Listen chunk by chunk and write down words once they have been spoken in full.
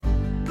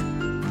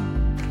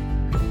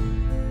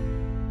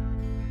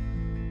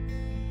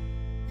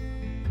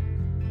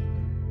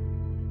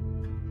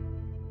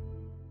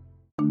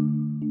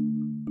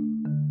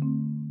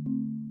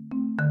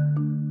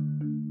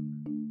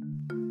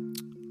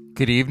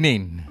Good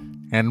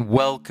evening, and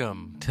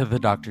welcome to the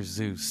Dr.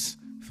 Zeus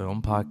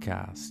Film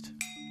Podcast.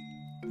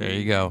 There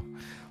you go.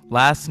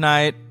 Last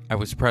night, I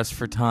was pressed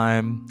for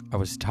time. I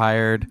was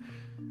tired.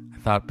 I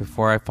thought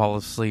before I fall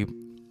asleep,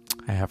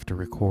 I have to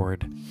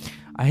record.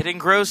 I had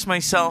engrossed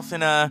myself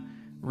in a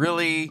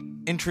really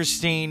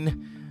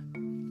interesting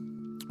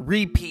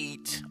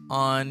repeat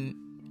on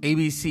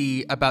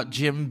ABC about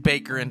Jim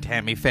Bakker and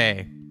Tammy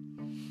Faye.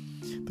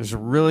 There's a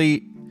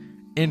really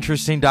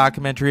interesting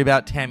documentary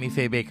about Tammy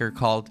Faye Bakker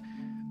called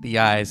The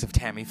Eyes of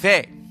Tammy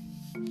Faye.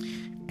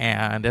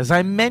 And as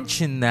I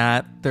mentioned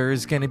that,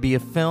 there's going to be a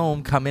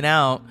film coming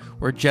out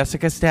where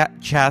Jessica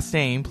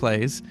Chastain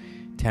plays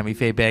Tammy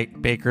Faye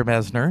Bakker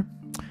Mesner,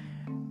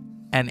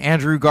 and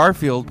Andrew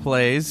Garfield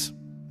plays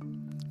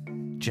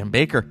Jim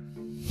Bakker.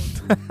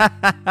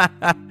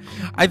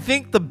 I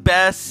think the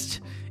best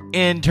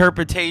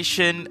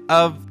interpretation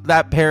of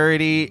that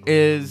parody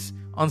is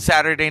on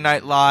Saturday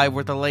Night Live,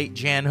 where the late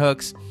Jan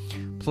Hooks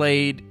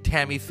played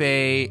Tammy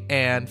Faye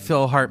and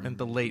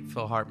the late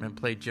Phil Hartman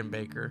played Jim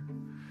Bakker.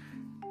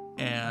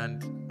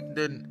 And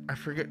then I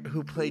forget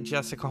who played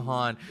Jessica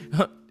Hahn.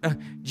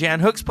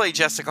 Jan Hooks played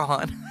Jessica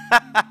Hahn.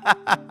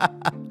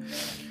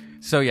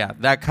 So yeah,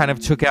 that kind of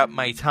took out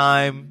my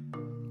time.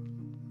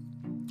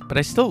 But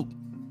I still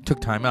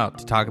took time out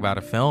to talk about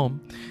a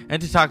film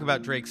and to talk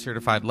about Drake's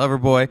Certified Lover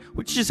Boy,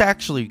 which is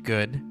actually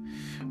good.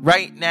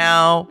 Right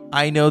now,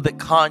 I know that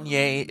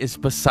Kanye is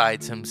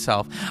besides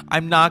himself.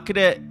 I'm not going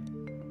to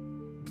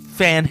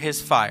fan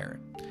his fire.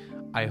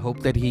 I hope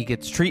that he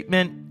gets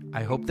treatment.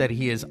 I hope that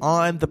he is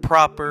on the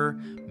proper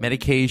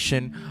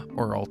medication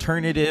or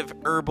alternative,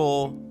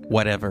 herbal,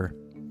 whatever.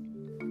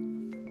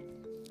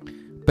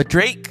 But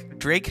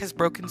Drake has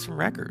broken some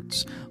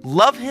records.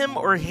 Love him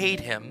or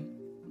hate him,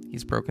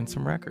 he's broken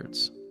some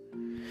records.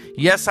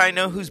 Yes, I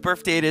know whose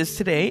birthday it is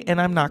today, and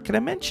I'm not going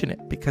to mention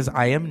it because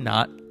I am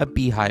not a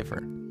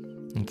beehiver.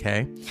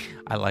 Okay?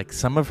 I like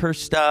some of her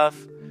stuff,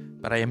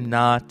 but I am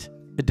not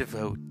a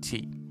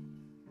devotee.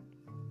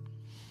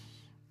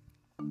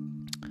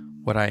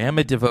 What I am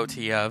a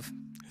devotee of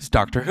is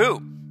Doctor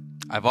Who.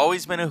 I've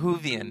always been a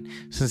Whovian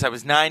since I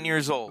was 9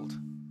 years old.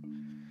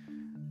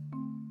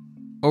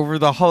 Over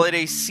the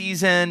holiday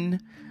season,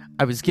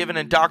 I was given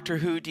a Doctor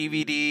Who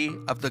DVD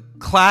of the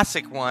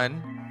classic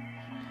one,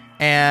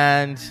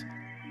 and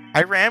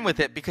I ran with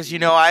it because,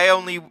 I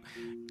only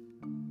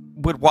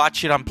would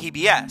watch it on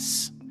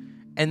PBS.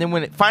 And then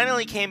when it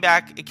finally came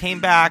back,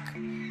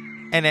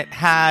 and it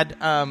had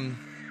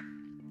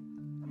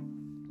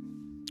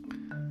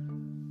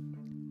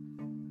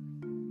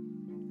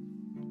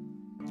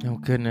oh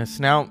goodness,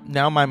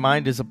 now my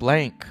mind is a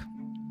blank.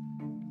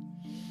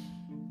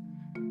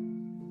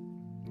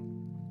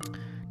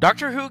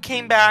 Doctor Who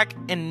came back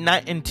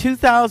in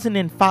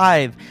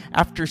 2005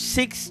 after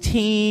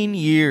 16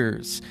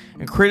 years.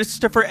 And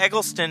Christopher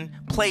Eccleston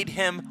played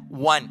him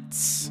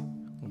once.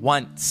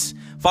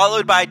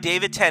 Followed by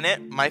David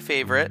Tennant, my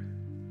favorite.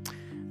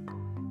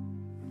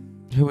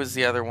 Who was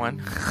the other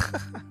one?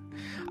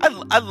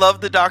 I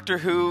love the Doctor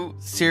Who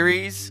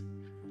series.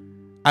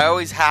 I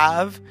always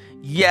have.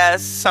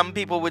 Yes, some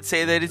people would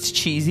say that it's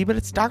cheesy, but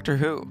it's Doctor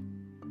Who.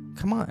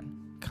 Come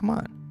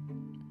on.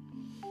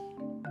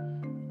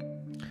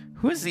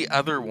 Who is the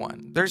other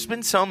one? There's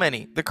been so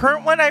many. The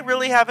current one I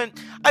really haven't.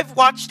 I've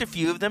watched a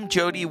few of them.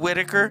 Jodie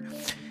Whittaker.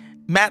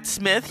 Matt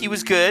Smith, he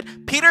was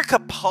good. Peter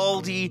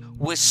Capaldi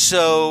was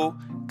so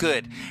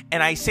good.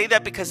 And I say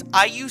that because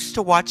I used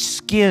to watch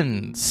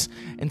Skins.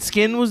 And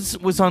Skins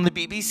was on the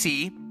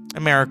BBC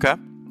America.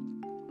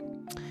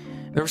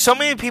 There were so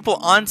many people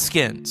on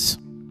Skins.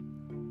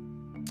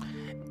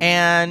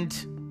 And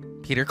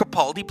Peter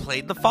Capaldi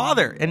played the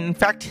father. And in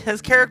fact,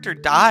 his character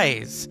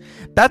dies.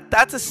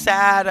 That's a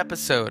sad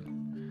episode.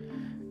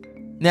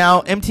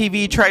 Now,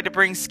 MTV tried to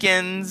bring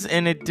Skins,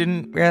 and it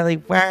didn't really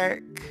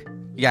work.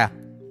 Yeah.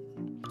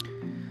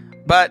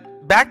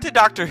 But back to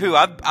Doctor Who.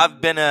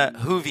 I've been a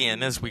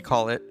Whovian, as we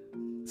call it,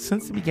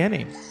 since the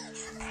beginning.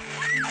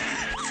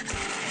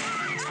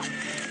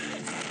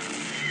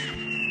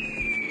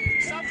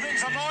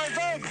 Something's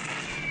arriving!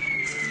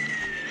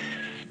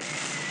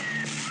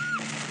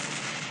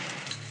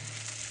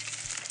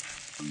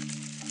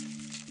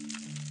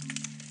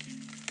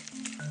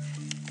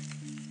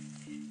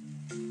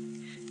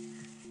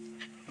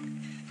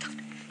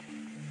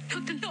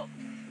 Doctor, look.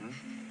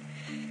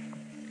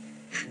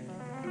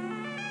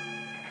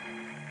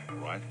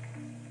 Right.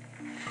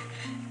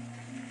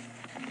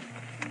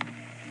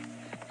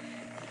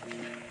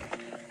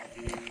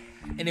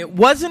 And it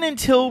wasn't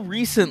until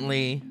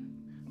recently,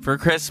 for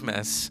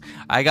Christmas,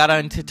 I got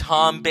onto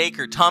Tom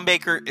Baker. Tom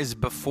Baker is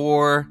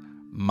before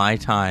my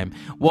time.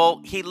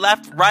 Well, he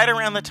left right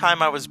around the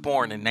time I was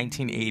born in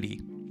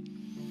 1980.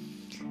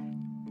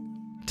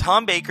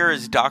 Tom Baker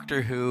is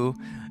Doctor Who.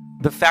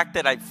 The fact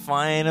that I've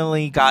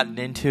finally gotten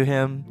into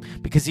him,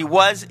 because he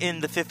was in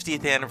the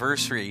 50th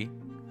anniversary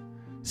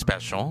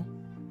special.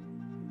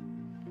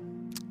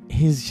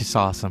 He's just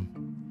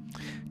awesome.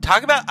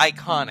 Talk about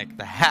iconic.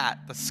 The hat,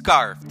 the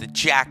scarf, the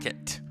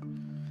jacket.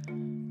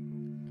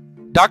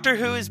 Doctor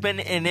Who has been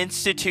an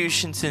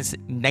institution since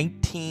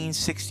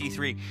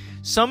 1963.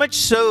 So much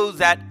so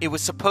that it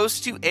was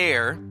supposed to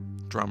air,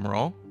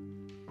 drumroll,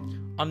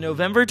 on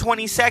November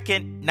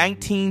 22nd,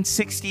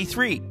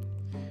 1963.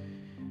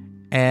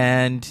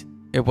 And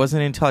it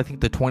wasn't until I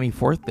think the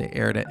 24th they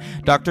aired it.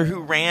 Doctor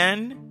Who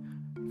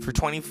ran for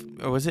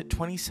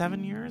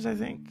 27 years, I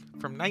think?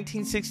 From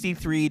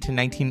 1963 to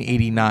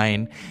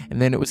 1989.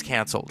 And then it was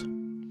canceled.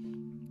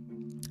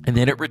 And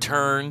then it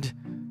returned,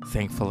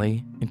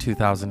 thankfully, in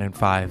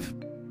 2005.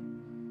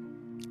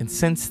 And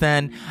since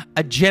then,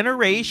 a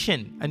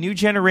new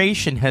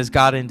generation has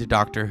got into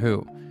Doctor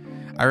Who.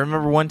 I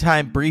remember one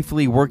time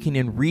briefly working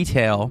in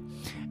retail,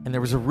 and there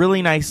was a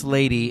really nice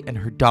lady, and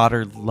her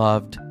daughter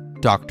loved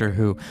Doctor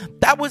Who.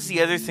 That was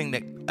the other thing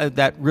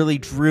that really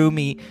drew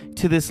me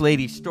to this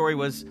lady's story,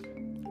 was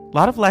a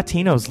lot of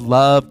Latinos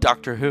love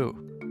Doctor Who.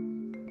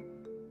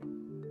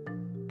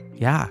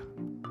 Yeah.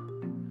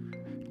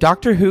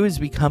 Doctor Who has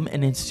become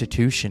an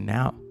institution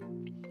now.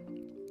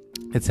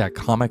 It's at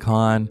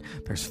Comic-Con.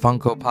 There's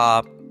Funko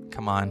Pop.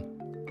 Come on.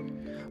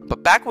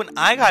 But back when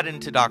I got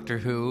into Doctor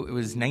Who, it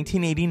was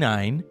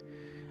 1989.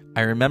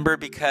 I remember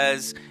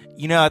because,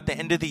 at the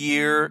end of the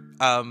year,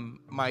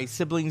 my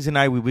siblings and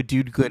we would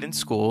do good in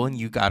school, and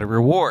you got a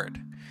reward.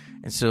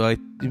 And so I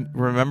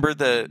remember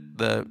the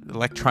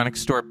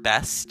electronics store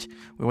Best.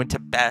 We went to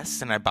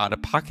Best, and I bought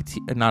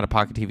not a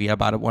pocket TV. I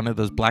bought one of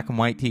those black and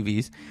white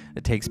TVs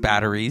that takes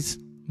batteries.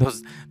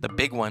 The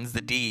big ones,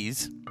 the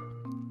Ds.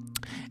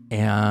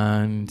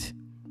 And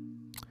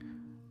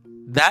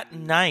that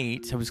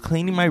night, I was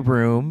cleaning my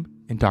room,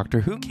 and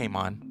Doctor Who came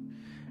on.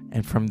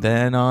 And from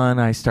then on,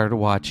 I started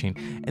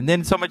watching. And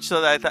then so much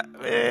so that I thought,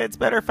 it's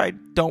better if I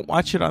don't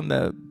watch it on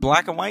the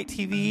black and white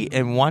TV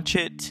and watch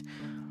it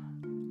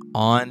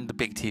on the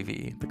big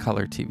TV, the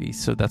color TV.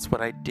 So that's what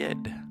I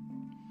did.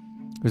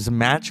 It was a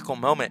magical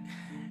moment.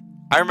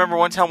 I remember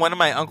one time one of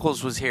my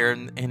uncles was here,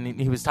 and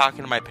he was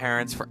talking to my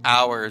parents for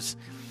hours.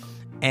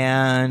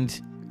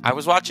 And I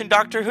was watching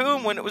Doctor Who,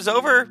 and when it was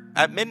over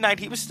at midnight,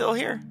 he was still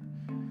here.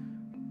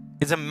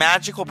 It's a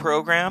magical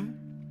program.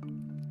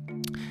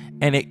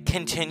 And it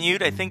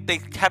continued. I think they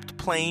kept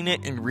playing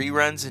it in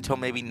reruns until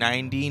maybe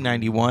 90,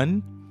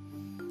 91.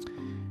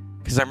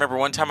 Because I remember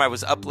one time I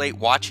was up late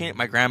watching it.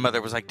 My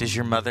grandmother was like, "Does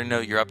your mother know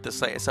you're up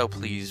this late?" I said, "Oh,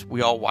 please,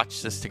 we all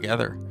watch this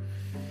together."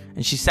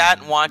 And she sat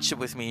and watched it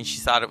with me, and she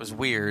thought it was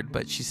weird.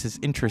 But she says,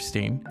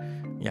 "Interesting."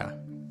 Yeah.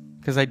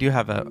 Because I do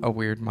have a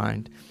weird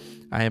mind.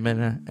 I am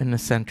an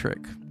eccentric.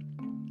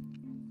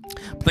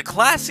 But the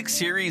classic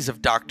series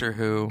of Doctor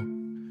Who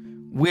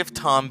with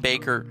Tom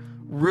Baker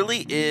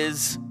really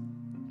is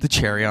the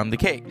cherry on the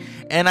cake.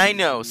 And I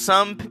know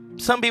some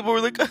people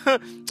were like,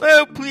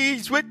 "Oh,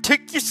 please, what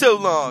took you so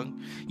long?"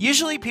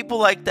 Usually people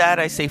like that,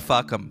 I say,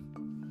 fuck them.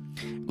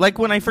 Like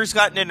when I first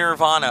got into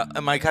Nirvana,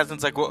 and my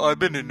cousin's like, "Well, I've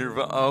been in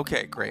Nirvana." Oh,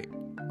 okay, great.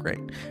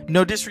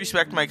 No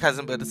disrespect to my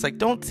cousin, but it's like,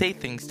 don't say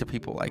things to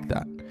people like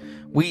that.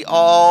 We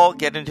all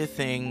get into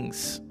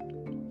things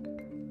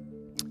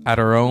at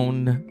our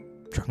own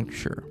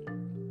juncture.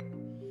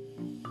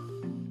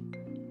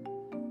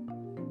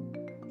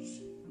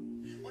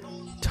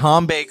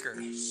 Tom Baker.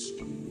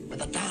 When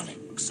the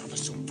Daleks are the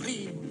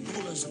supreme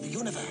rulers of the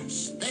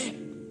universe,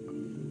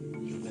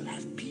 then you will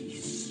have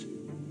peace.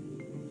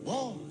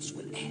 Wars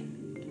will end.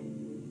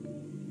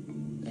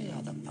 They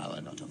are the power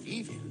not of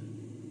evil,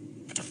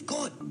 but of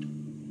good.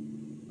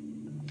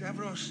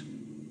 Davros,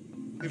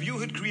 if you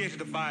had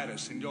created a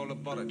virus in your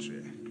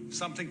laboratory,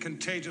 something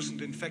contagious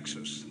and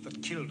infectious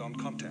that killed on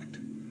contact,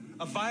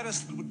 a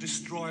virus that would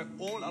destroy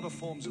all other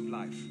forms of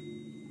life,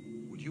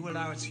 would you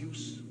allow its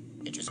use?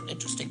 It is an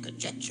interesting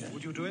conjecture.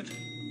 Would you do it?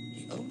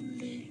 The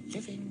only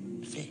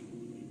living thing,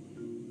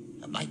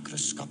 a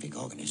microscopic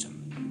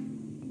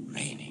organism,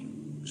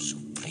 reigning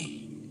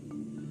supreme.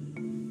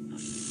 A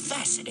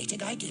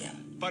fascinating idea.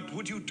 But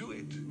would you do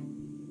it?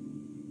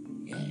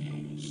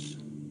 Yes.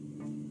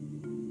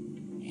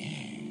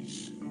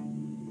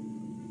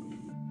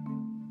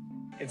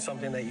 It's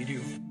something that you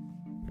do.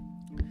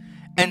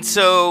 And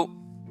so,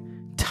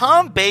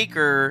 Tom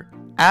Baker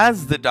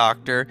as the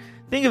Doctor,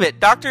 think of it,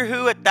 Doctor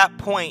Who at that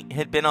point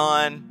had been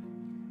on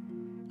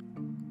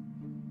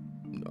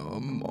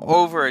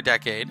over a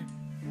decade.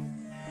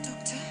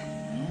 Doctor,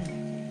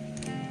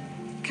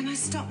 can I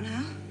stop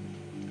now?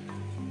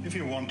 If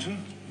you want to.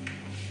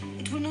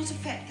 It will not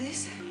affect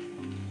this.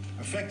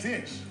 Affect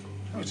this?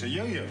 Oh, it's a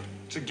yo-yo.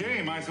 It's a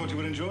game. I thought you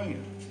were enjoying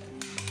it.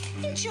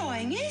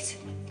 Enjoying it?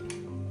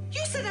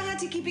 You said I had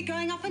to keep it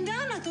going up and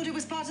down. I thought it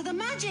was part of the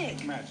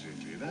magic. Magic,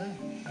 either.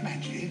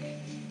 Magic?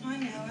 I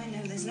know.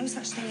 There's no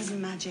such thing as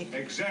magic.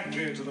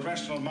 Exactly. To the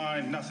rational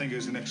mind, nothing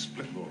is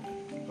inexplicable.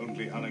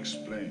 Only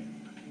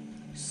unexplained.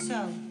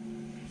 So,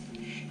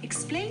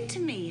 explain to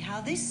me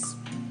how this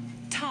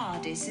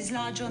TARDIS is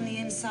larger on the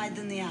inside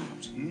than the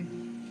out.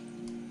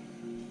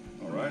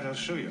 All right, I'll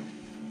show you.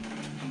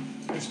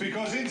 It's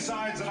because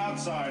insides and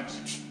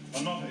outsides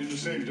are not in the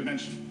same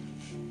dimension.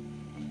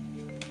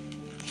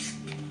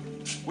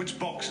 Which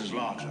box is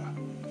larger?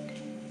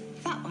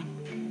 That one.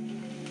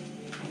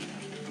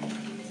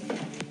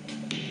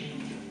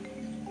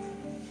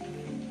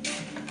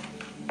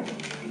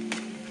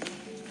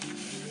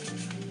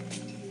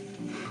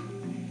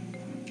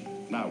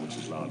 Now, which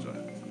is larger?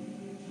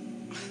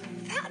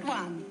 That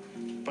one.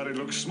 But it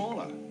looks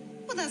smaller.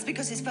 Well, that's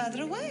because it's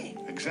further away.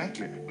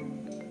 Exactly.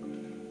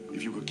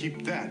 If you could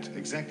keep that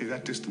exactly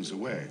that distance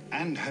away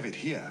and have it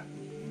here,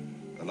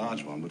 the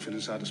large one would fit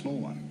inside a small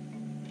one.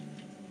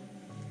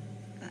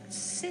 That's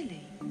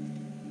silly.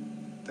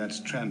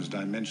 That's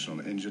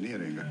transdimensional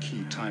engineering, a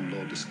key Time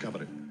Lord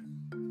discovery.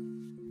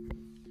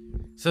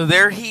 So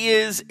there he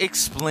is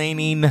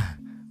explaining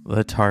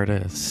the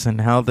TARDIS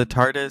and how the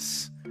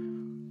TARDIS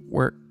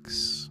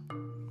works.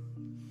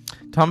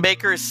 Tom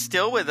Baker is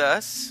still with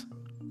us.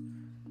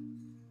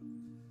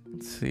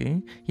 Let's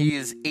see. He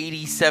is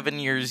 87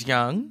 years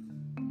young.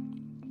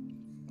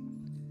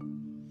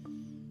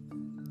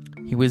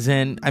 He was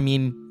in, I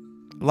mean,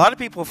 a lot of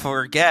people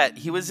forget,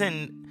 he was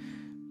in,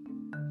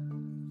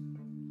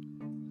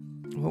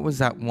 what was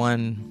that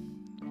one?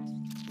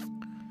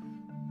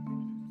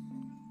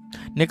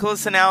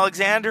 Nicholas and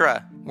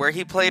Alexandra, where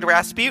he played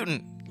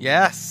Rasputin.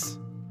 Yes.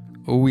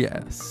 Oh,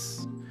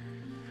 yes.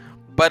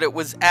 But it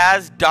was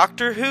as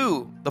Doctor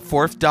Who, the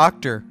Fourth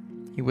Doctor.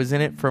 He was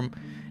in it from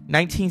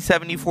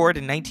 1974 to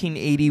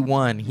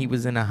 1981. He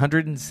was in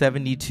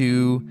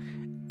 172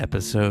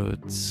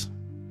 episodes.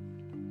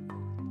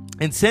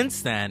 And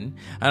since then,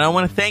 and I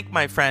want to thank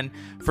my friend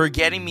for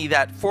getting me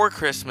that for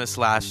Christmas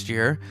last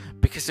year,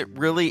 because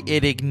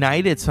it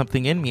ignited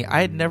something in me.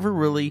 I had never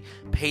really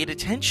paid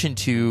attention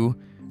to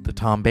the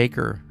Tom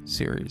Baker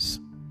series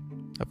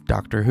of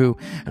Doctor Who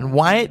and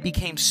why it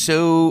became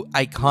so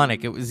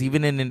iconic. It was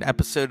even in an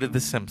episode of The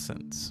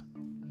Simpsons.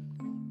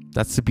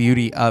 That's the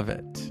beauty of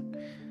it.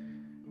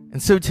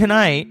 And so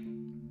tonight,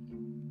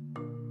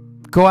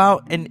 go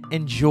out and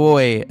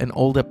enjoy an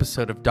old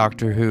episode of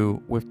Doctor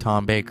Who with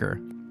Tom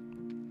Baker.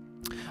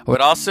 I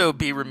would also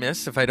be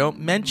remiss if I don't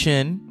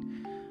mention,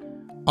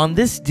 on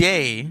this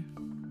day,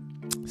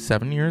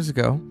 7 years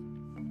ago,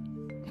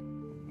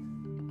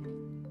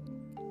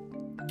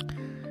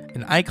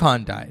 an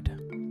icon died.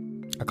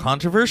 A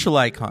controversial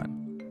icon.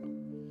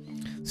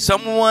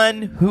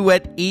 Someone who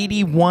at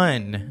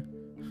 81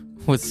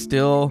 was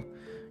still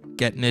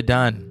getting it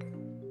done.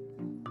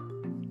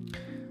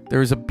 There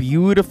was a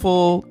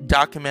beautiful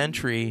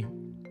documentary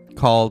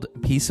called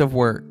Piece of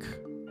Work.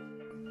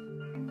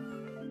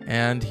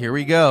 And here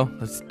we go.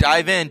 Let's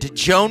dive into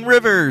Joan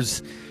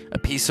Rivers, A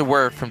Piece of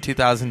Work from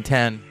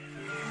 2010.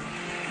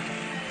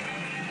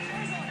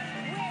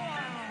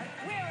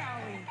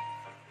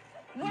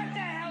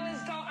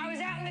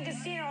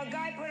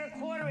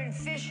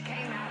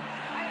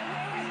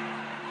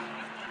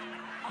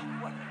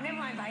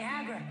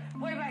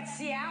 What about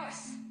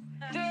Cialis?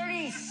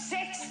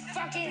 36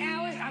 fucking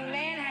hours? A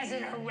man has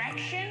an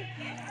erection?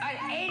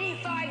 An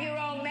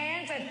 85-year-old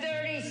man for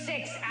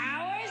 36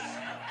 hours?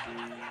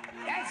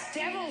 That's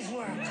devil's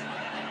work.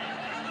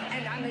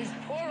 And on these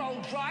poor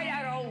old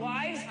dried-out old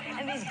wives,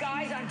 and these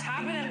guys on top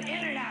of them,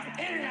 in and out,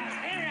 in and out,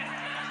 in and out.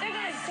 They're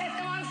gonna set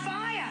them on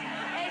fire.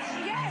 It's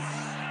yes.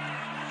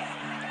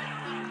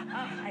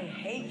 Oh, I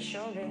hate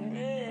children.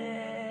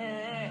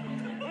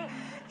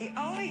 The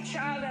only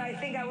child that I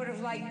think I would have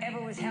liked ever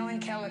was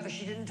Helen Keller, because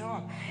she didn't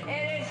talk.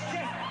 It is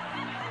just...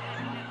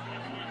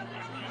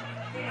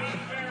 It's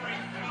very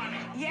funny.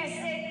 Yes,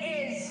 it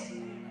is.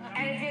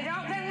 And if you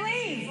don't, then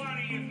leave. It's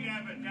funny if you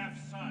have a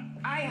deaf son.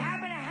 I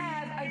happen to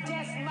have a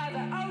deaf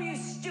mother. Oh, you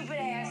stupid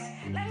ass.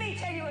 Let me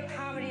tell you what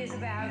comedy is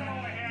about. Go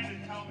ahead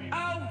and tell me.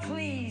 Oh,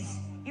 please.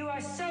 You are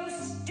so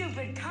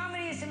stupid.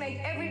 Comedy is to make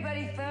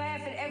everybody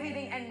laugh at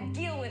everything and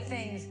deal with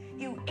things.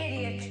 You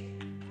idiot.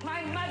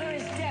 My mother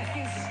is deaf,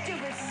 you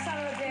stupid son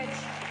of a bitch.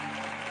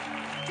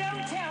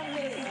 Don't tell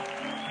me.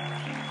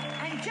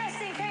 And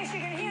just in case you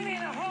can hear me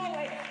in the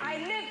hallway, I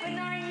lived for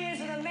 9 years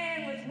with a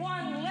man with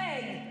one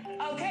leg.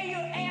 Okay, you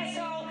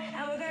asshole?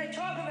 And we're going to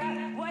talk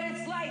about what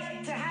it's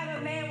like to have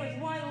a man with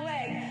one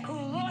leg who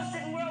lost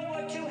it in World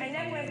War II and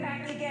then went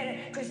back to get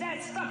it, because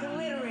that's fucking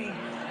littering.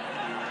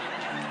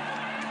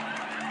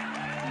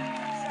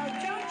 So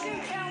don't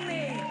you tell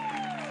me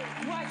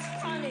what's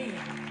funny.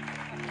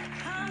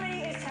 Comedy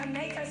is to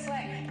make us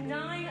laugh.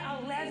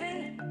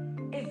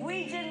 9/11, if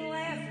we didn't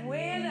laugh,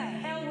 where the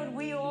hell would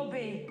we all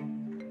be?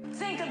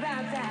 Think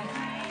about that.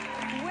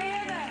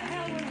 Where the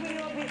hell would we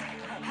all be?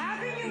 How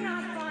can you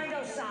not find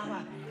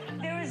Osama?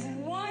 There is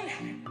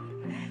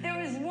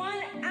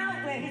one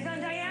outlet. He's on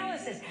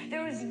dialysis.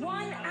 There is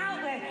one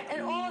outlet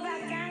in all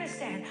of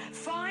Afghanistan.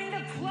 Find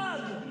a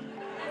plug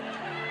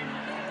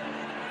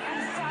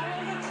and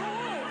follow the call.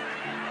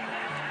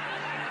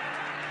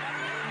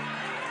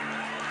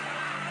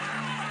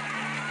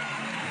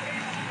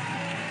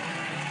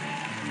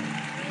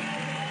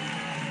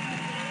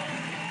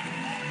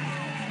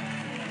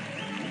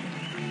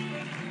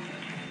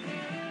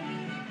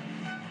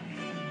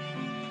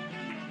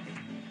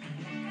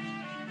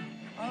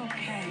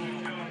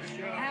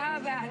 How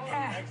about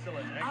that?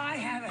 Excellent. I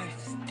have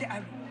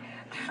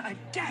a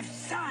deaf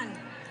son.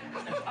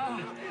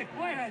 Oh,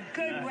 what a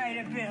good way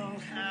to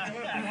build.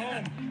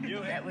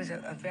 That was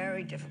a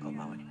very difficult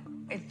moment.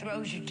 It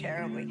throws you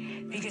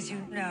terribly because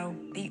you know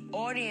the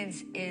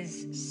audience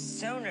is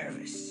so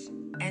nervous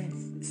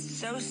and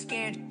so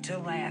scared to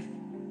laugh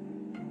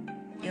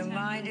Your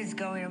mind is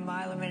going a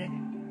mile a minute.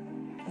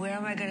 Where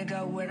am I going to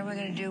go? What am I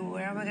going to do?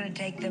 Where am I going to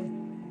take them?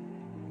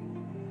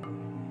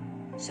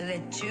 So there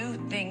are two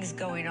things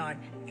going on,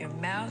 your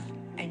mouth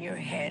and your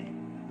head.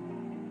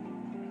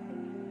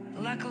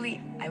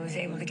 Luckily, I was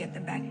able to get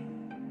them back.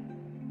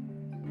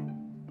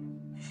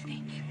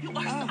 You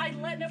are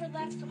I never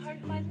laughed so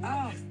hard in my life.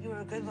 Oh, you're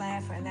a good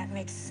laugher, and that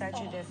makes such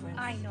a difference.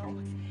 I know.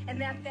 And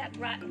that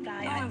rotten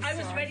guy, I'm I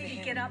was sorry ready for to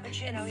him. get up and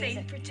You know,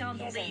 say, tell him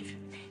to leave.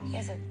 He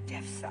has a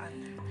deaf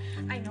son.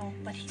 I know,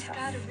 but he's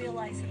got to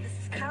realize that this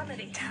is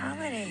comedy.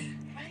 Comedy.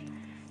 Right?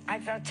 I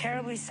felt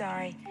terribly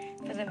sorry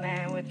for the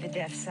man with the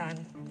deaf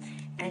son.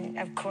 And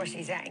of course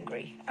he's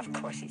angry. Of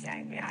course he's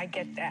angry. I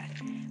get that.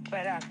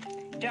 But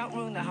don't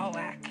ruin the whole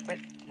act. But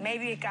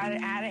maybe it got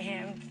it out of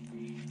him.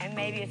 And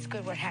maybe it's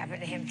good what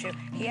happened to him, too.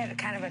 He had a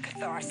kind of a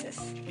catharsis.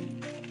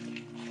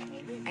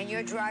 And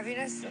you're driving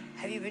us?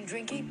 Have you been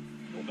drinking?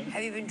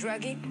 Have you been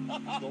drugging?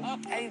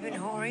 Have you been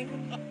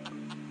whoring?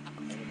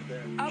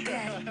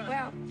 Okay,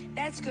 well,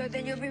 that's good.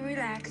 Then you'll be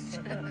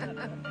relaxed.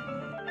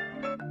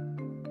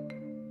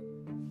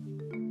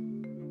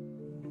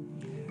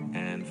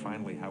 And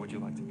finally, how would you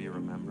like to be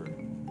remembered?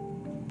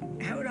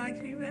 How would I like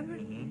to be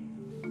remembered?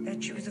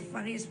 That she was the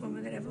funniest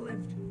woman that ever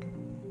lived.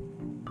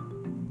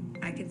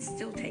 I can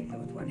still take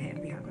them with one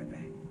hand behind my back.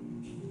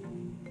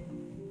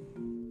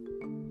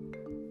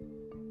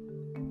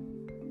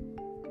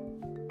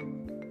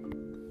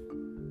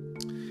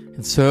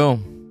 And so,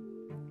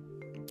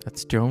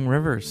 that's Joan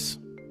Rivers.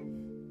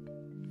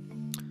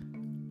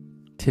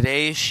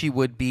 Today, she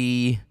would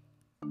be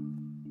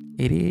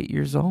 88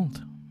 years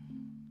old.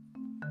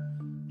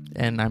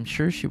 And I'm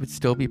sure she would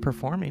still be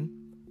performing.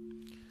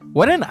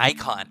 What an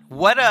icon.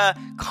 What a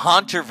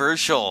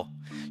controversial.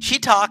 She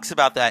talks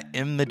about that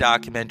in the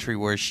documentary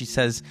where she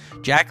says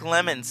Jack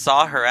Lemmon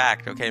saw her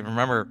act. Okay,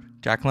 remember,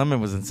 Jack Lemmon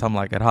was in Some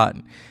Like It Hot.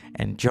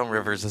 And Joan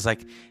Rivers is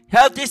like,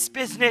 how this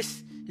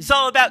business is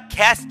all about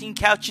casting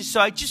couches. So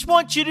I just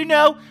want you to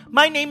know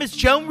my name is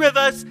Joan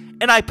Rivers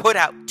and I put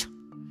out.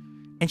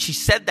 And she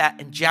said that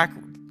and Jack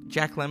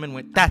Lemmon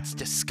went, that's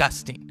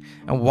disgusting.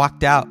 And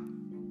walked out.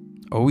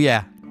 Oh,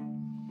 yeah.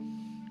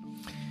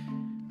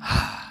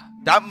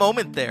 That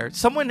moment there,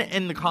 someone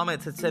in the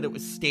comments had said it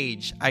was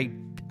staged. I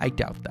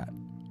doubt that.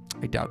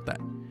 I doubt that.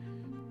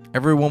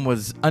 Everyone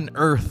was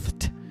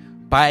unearthed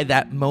by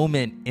that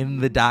moment in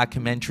the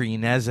documentary.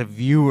 And as a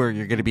viewer,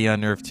 you're going to be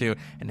unearthed too.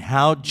 And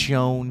how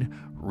Joan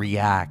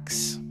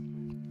reacts.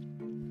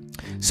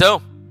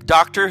 So,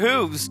 Doctor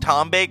Who's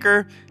Tom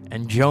Baker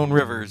and Joan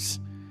Rivers.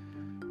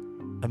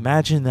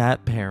 Imagine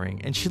that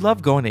pairing. And she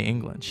loved going to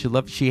England.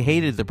 She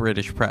hated the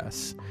British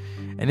press.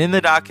 And in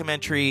the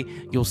documentary,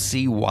 you'll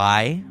see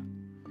why.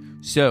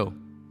 So,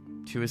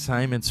 2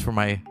 assignments for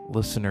my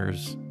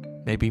listeners,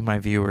 maybe my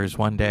viewers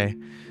one day.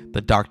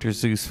 The Dr.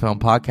 Zeus Film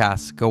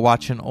Podcast. Go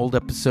watch an old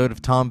episode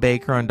of Tom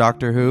Baker on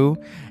Doctor Who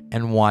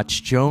and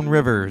watch Joan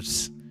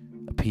Rivers,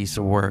 a piece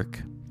of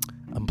work.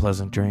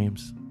 Unpleasant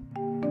dreams.